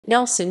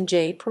Nelson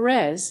J.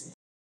 Perez.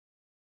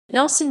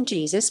 Nelson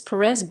Jesus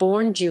Perez,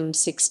 born June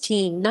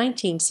 16,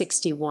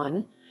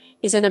 1961,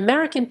 is an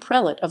American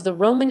prelate of the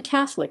Roman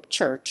Catholic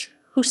Church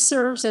who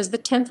serves as the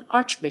 10th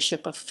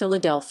Archbishop of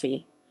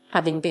Philadelphia,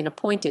 having been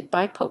appointed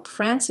by Pope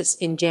Francis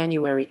in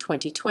January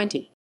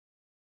 2020.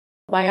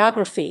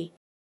 Biography.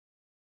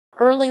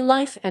 Early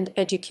life and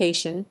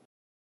education.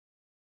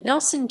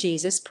 Nelson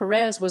Jesus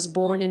Perez was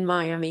born in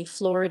Miami,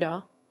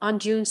 Florida, on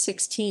June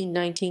 16,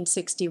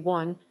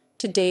 1961,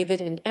 to David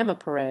and Emma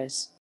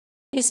Perez.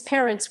 His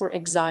parents were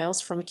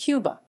exiles from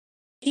Cuba.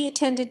 He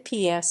attended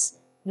PS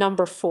No.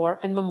 4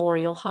 and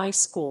Memorial High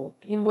School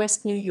in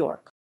West New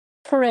York.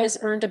 Perez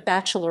earned a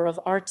Bachelor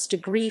of Arts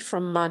degree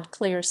from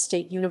Montclair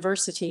State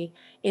University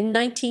in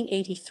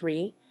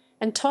 1983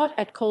 and taught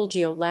at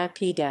Colegio La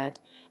Piedad,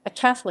 a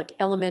Catholic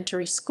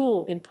elementary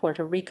school in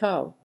Puerto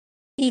Rico.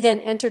 He then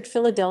entered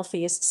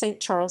Philadelphia's St.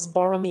 Charles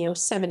Borromeo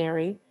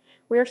Seminary,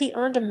 where he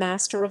earned a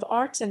Master of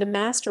Arts and a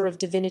Master of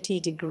Divinity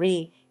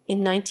degree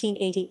in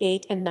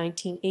 1988 and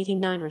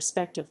 1989,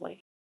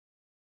 respectively.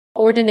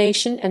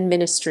 Ordination and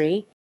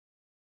ministry.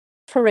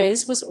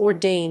 Perez was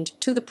ordained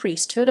to the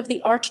priesthood of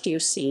the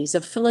Archdiocese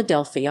of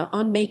Philadelphia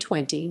on May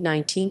 20,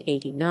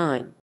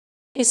 1989.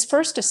 His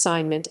first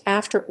assignment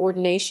after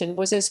ordination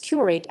was as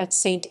curate at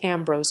St.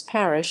 Ambrose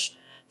Parish,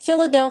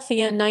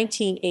 Philadelphia,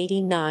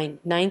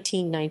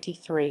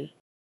 1989–1993.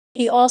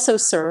 He also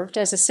served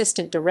as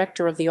assistant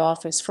director of the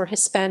Office for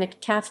Hispanic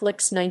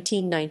Catholics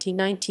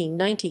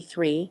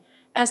 1990–1993,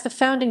 as the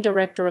founding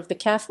director of the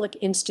Catholic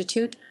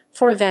Institute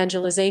for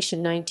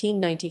Evangelization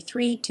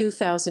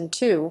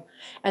 1993–2002,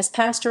 as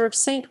pastor of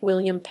St.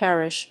 William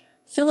Parish,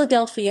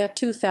 Philadelphia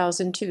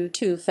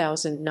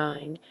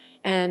 2002–2009,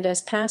 and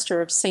as pastor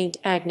of St.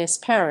 Agnes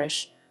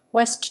Parish,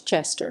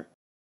 Westchester.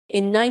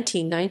 In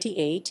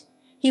 1998,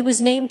 he was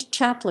named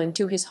chaplain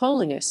to His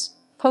Holiness,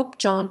 Pope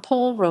John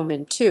Paul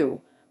Roman II,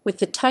 with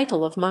the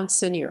title of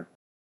Monsignor.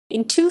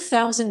 In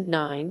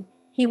 2009,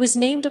 he was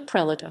named a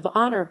prelate of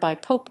honor by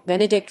Pope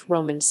Benedict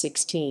Roman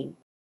XVI.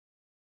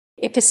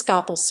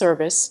 Episcopal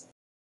service.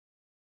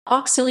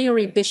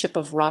 Auxiliary Bishop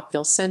of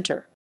Rockville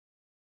Center.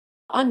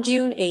 On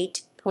June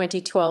 8,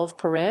 2012,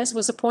 Perez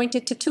was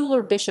appointed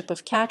titular Bishop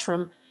of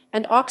Cattram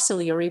and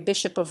Auxiliary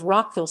Bishop of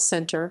Rockville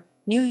Center,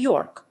 New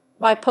York,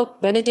 by Pope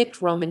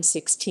Benedict Roman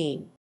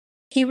XVI.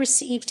 He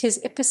received his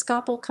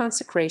episcopal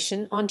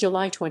consecration on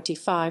July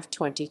 25,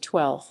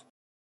 2012.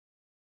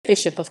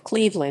 Bishop of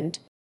Cleveland.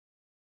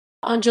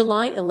 On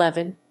July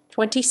 11,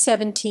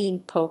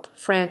 2017, Pope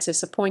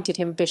Francis appointed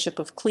him Bishop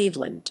of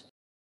Cleveland.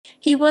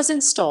 He was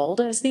installed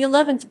as the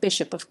 11th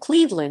Bishop of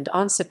Cleveland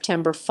on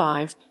September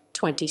 5,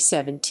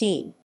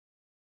 2017.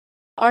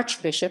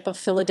 Archbishop of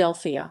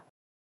Philadelphia.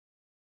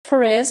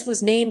 Perez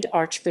was named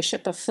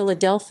Archbishop of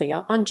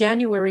Philadelphia on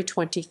January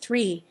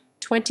 23,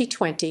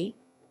 2020,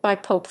 by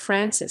Pope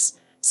Francis,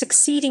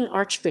 succeeding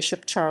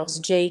Archbishop Charles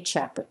J.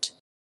 Chaput.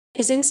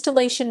 His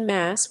installation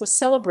Mass was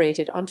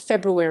celebrated on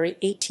February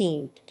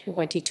 18,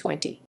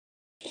 2020.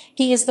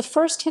 He is the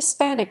first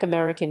Hispanic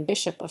American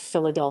Bishop of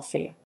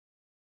Philadelphia.